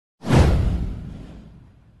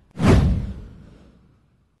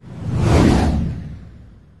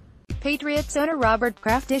Patriots owner Robert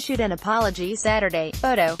Kraft issued an apology Saturday.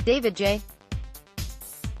 Photo, David J.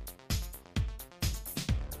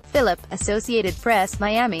 Phillip, Associated Press,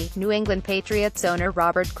 Miami. New England Patriots owner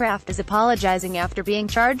Robert Kraft is apologizing after being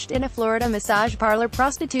charged in a Florida massage parlor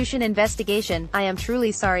prostitution investigation. "I am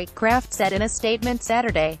truly sorry," Kraft said in a statement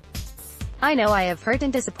Saturday. "I know I have hurt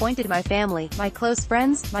and disappointed my family, my close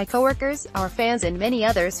friends, my coworkers, our fans and many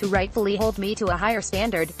others who rightfully hold me to a higher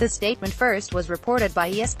standard." The statement first was reported by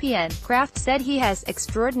ESPN. Kraft said he has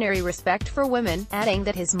extraordinary respect for women, adding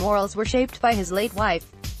that his morals were shaped by his late wife.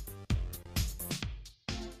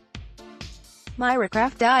 Myra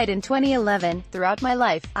Kraft died in 2011. "Throughout my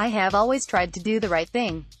life, I have always tried to do the right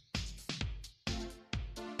thing.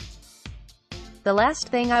 The last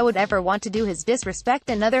thing I would ever want to do is disrespect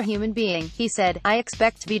another human being," he said. "I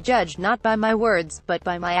expect to be judged not by my words, but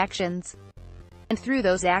by my actions. And through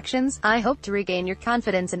those actions, I hope to regain your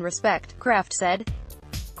confidence and respect," Kraft said.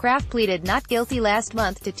 Kraft pleaded not guilty last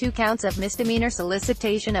month to 2 counts of misdemeanor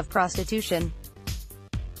solicitation of prostitution.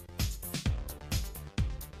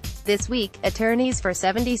 This week, attorneys for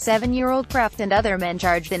 77-year-old Kraft and other men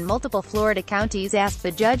charged in multiple Florida counties asked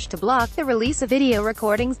the judge to block the release of video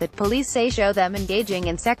recordings that police say show them engaging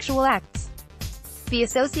in sexual acts. The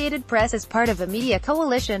Associated Press is part of a media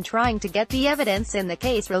coalition trying to get the evidence in the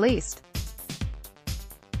case released.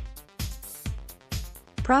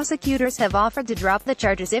 Prosecutors have offered to drop the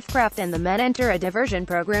charges if Kraft and the men enter a diversion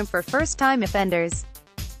program for first-time offenders.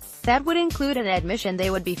 That would include an admission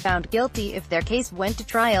they would be found guilty if their case went to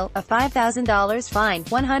trial, a $5,000 fine,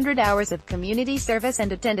 100 hours of community service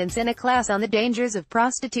and attendance in a class on the dangers of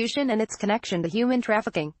prostitution and its connection to human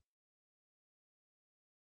trafficking.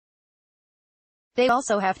 They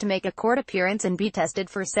also have to make a court appearance and be tested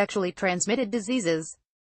for sexually transmitted diseases.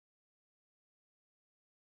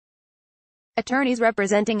 Attorneys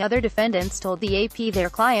representing other defendants told the AP their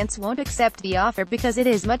clients won't accept the offer because it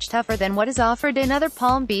is much tougher than what is offered in other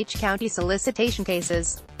Palm Beach County solicitation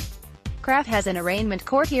cases. Kraft has an arraignment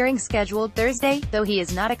court hearing scheduled Thursday, though he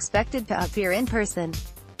is not expected to appear in person.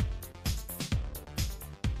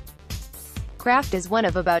 Kraft is one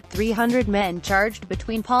of about 300 men charged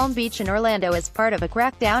between Palm Beach and Orlando as part of a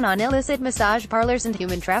crackdown on illicit massage parlors and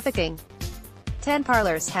human trafficking. 10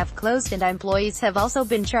 parlors have closed and employees have also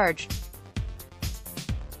been charged.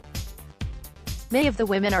 Many of the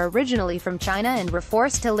women are originally from China and were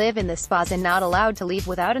forced to live in the spas and not allowed to leave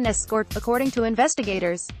without an escort, according to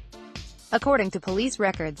investigators. According to police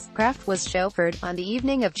records, Kraft was chauffeured on the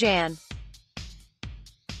evening of Jan.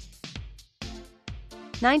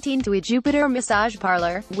 19 to a Jupiter massage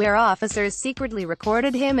parlor, where officers secretly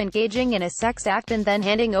recorded him engaging in a sex act and then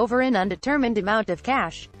handing over an undetermined amount of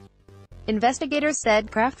cash. Investigators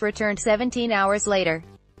said Kraft returned 17 hours later.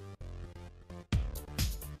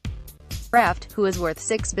 Kraft, who is worth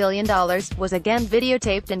 $6 billion, was again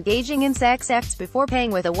videotaped engaging in sex acts before paying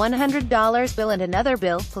with a $100 bill and another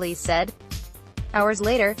bill, police said. Hours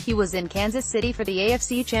later, he was in Kansas City for the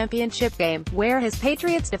AFC Championship game, where his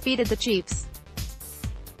Patriots defeated the Chiefs.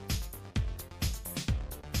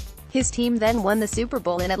 His team then won the Super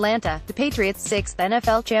Bowl in Atlanta, the Patriots' 6th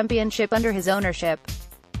NFL championship under his ownership.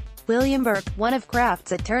 William Burke, one of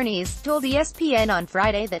Kraft's attorneys, told ESPN on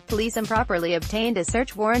Friday that police improperly obtained a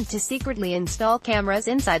search warrant to secretly install cameras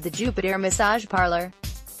inside the Jupiter massage parlor.